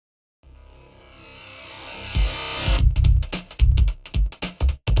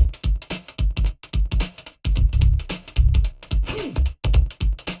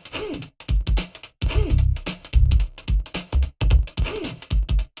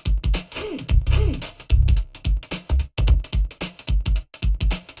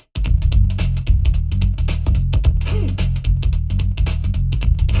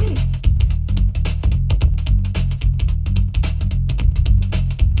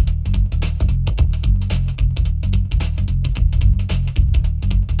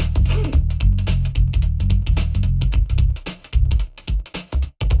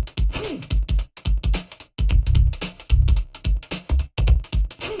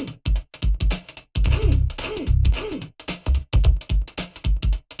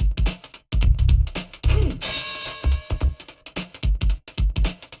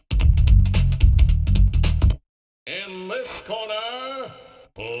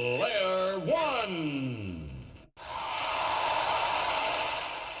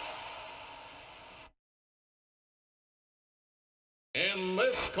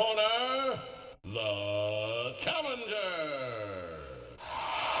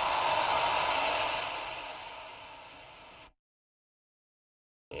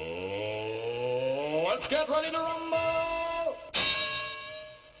get ready to rumble!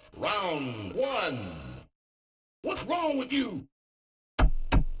 Round one. What's wrong with you?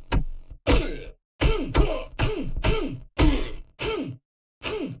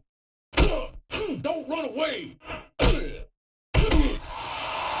 Don't run away!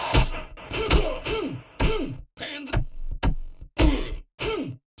 Pansy!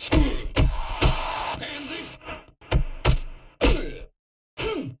 Pansy!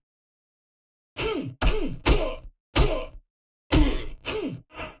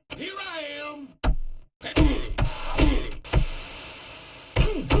 Here I am!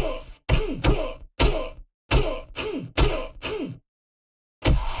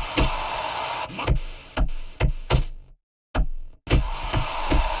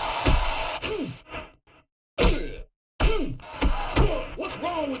 What's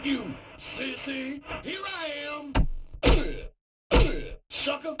wrong with you, sissy? Here I am!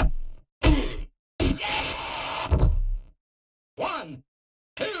 Sucker! One,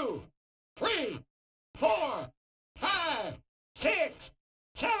 two, three, 4, 5, 6,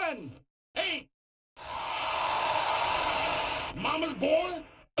 7, 8. Mama's boy.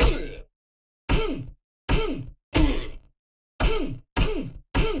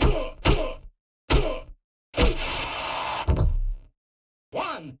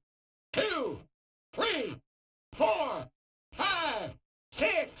 One, two, three, 4, 5,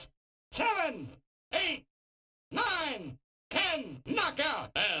 6, 7, 8, 9, 10.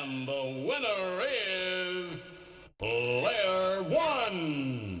 Knockout. And the winner is Player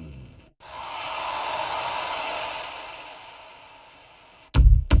One.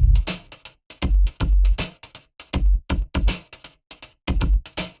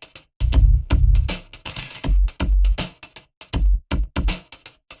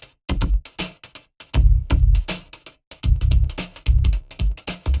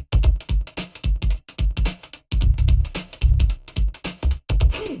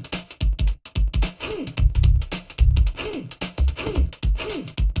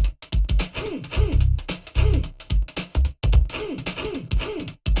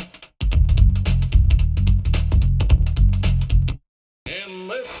 In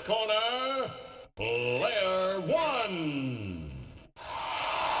this corner, Player One.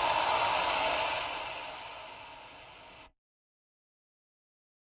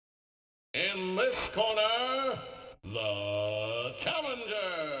 In this corner, the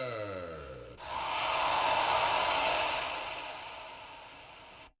challenger.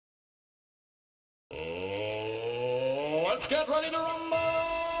 Oh, let's get ready to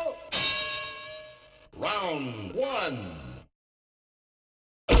rumble. Round one.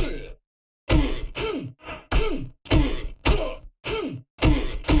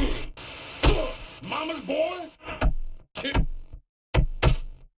 Mama's boy.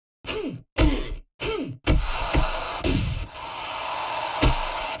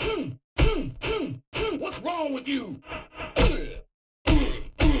 What's wrong with you?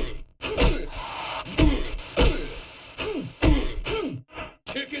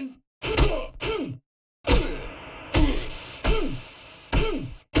 Chicken.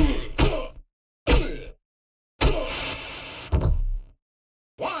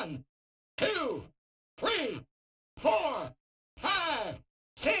 One, two, three, 4, 5,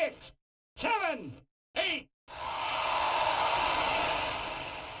 6, 7, 8.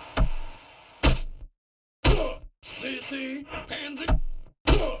 Sissy, pansy.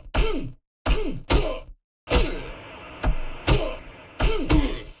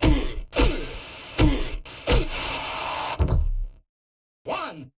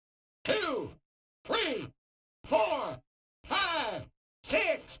 One, two, three, 4, 5,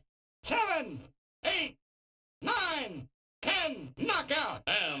 6, 7, 8, 9, 10. Knockout.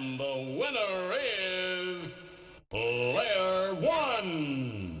 And the winner is Player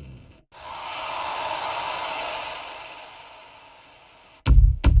One.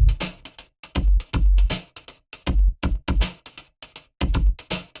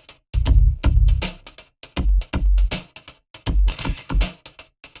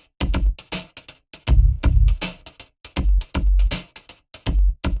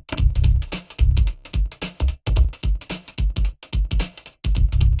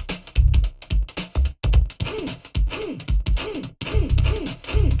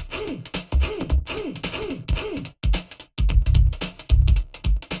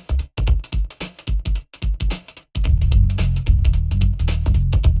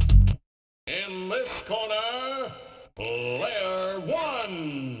 In this corner, Player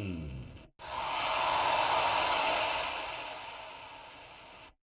One.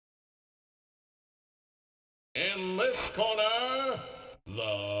 In this corner,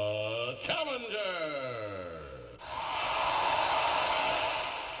 the challenger.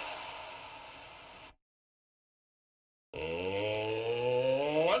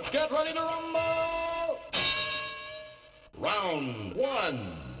 Let's get ready to rumble! Round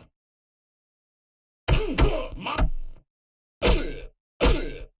one.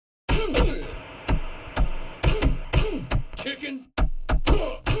 Kicking.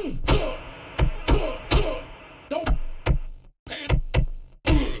 Don't pan.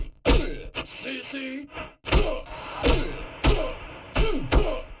 Sissy.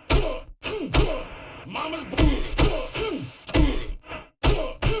 Mama's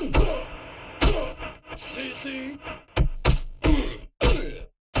Sissy.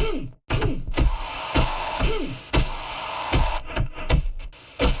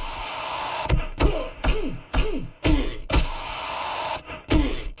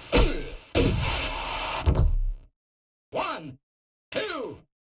 One, two,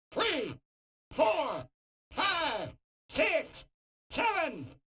 three, 4, 5, 6, 7,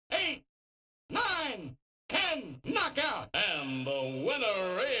 8, 9, 10, knockout! And the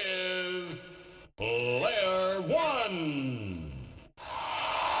winner is player one.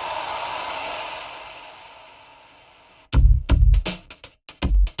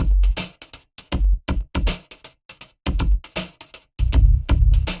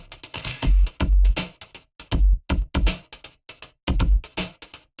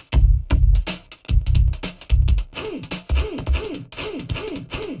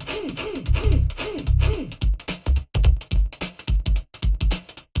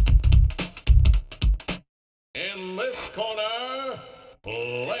 In this corner,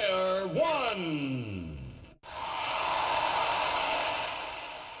 player one.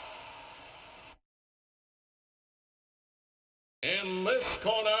 In this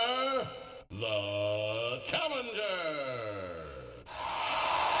corner, the challenger.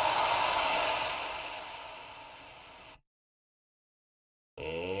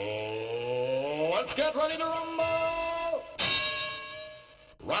 Oh, let's get ready to rumble.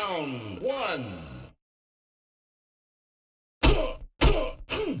 Round one.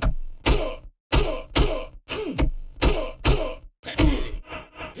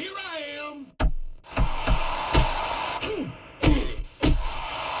 Here I am.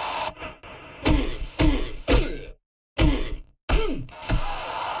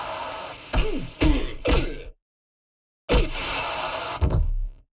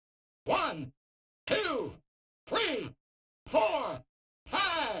 One, two, three, 4,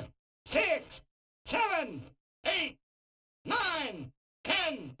 5, 6, 7, 8, 9,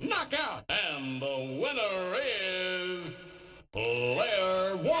 10, knockout! And the winner is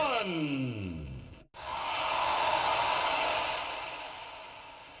player one.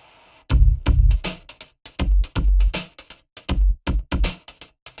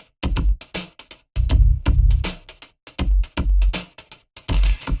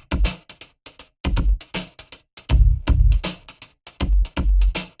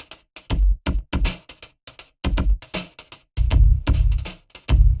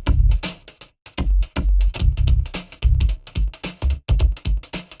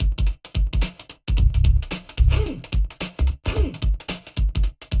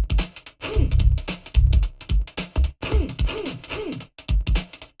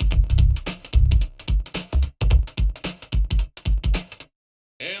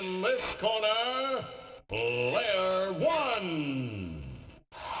 In this corner, player one.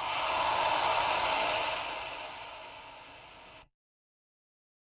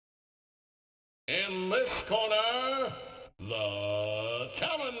 In this corner, the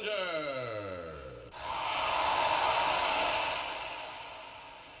challenger.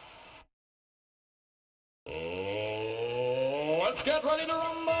 Oh, let's get ready to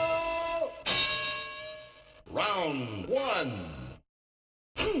rumble. Round one.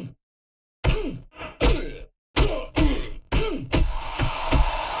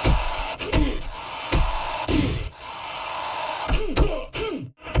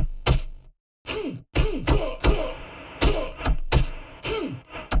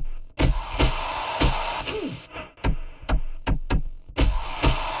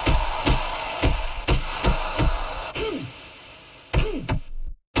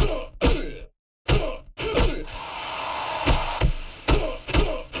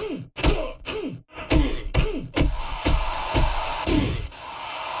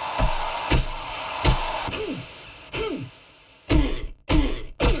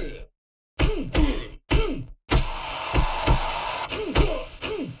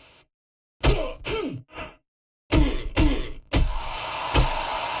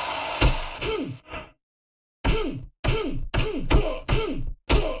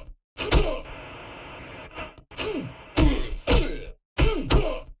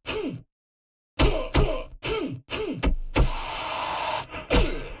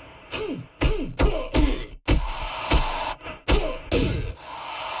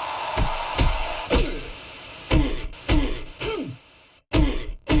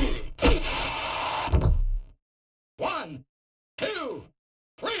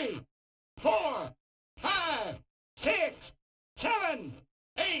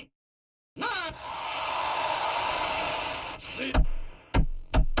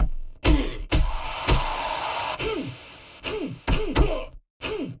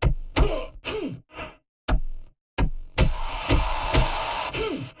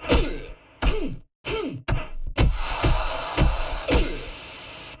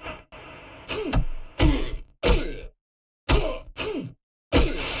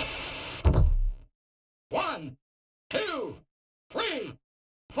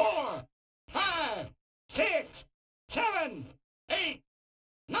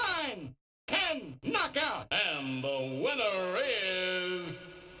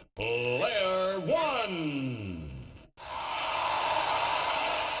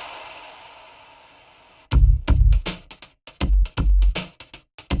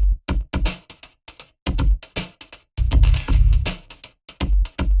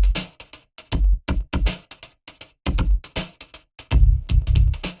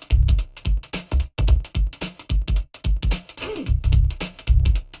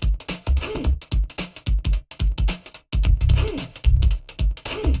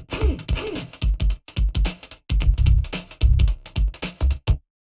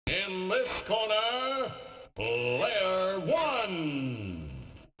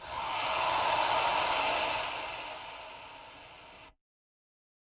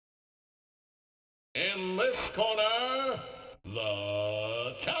 In this corner,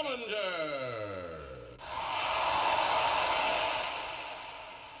 the challenger.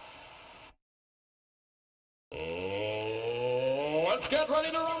 Oh, let's get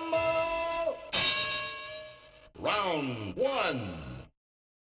ready to rumble. Round one.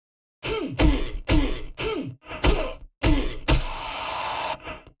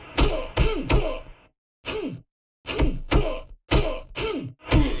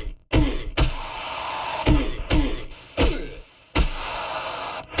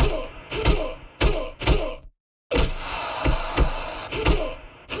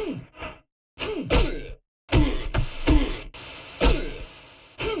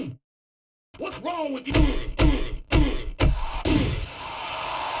 What's wrong with you?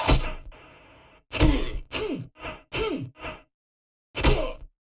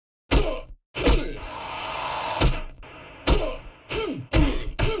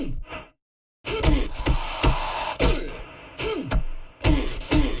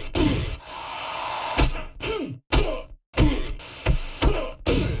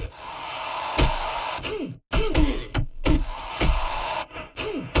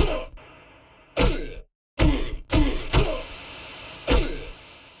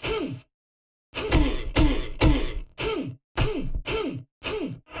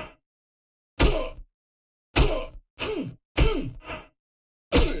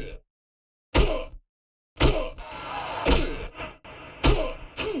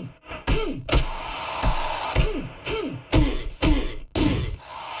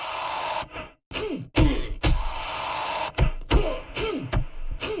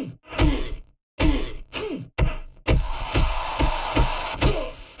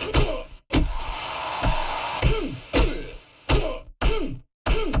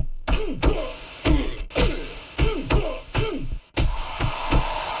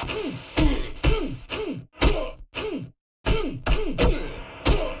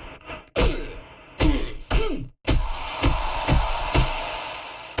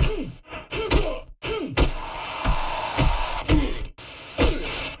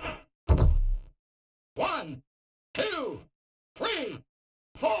 One, two, three,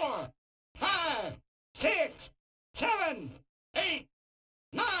 4, 5, 6, 7, 8,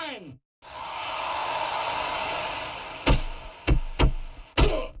 9.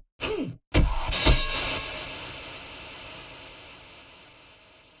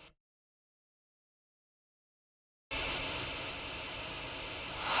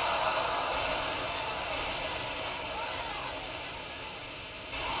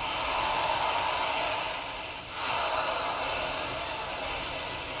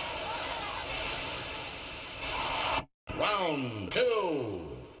 Round two.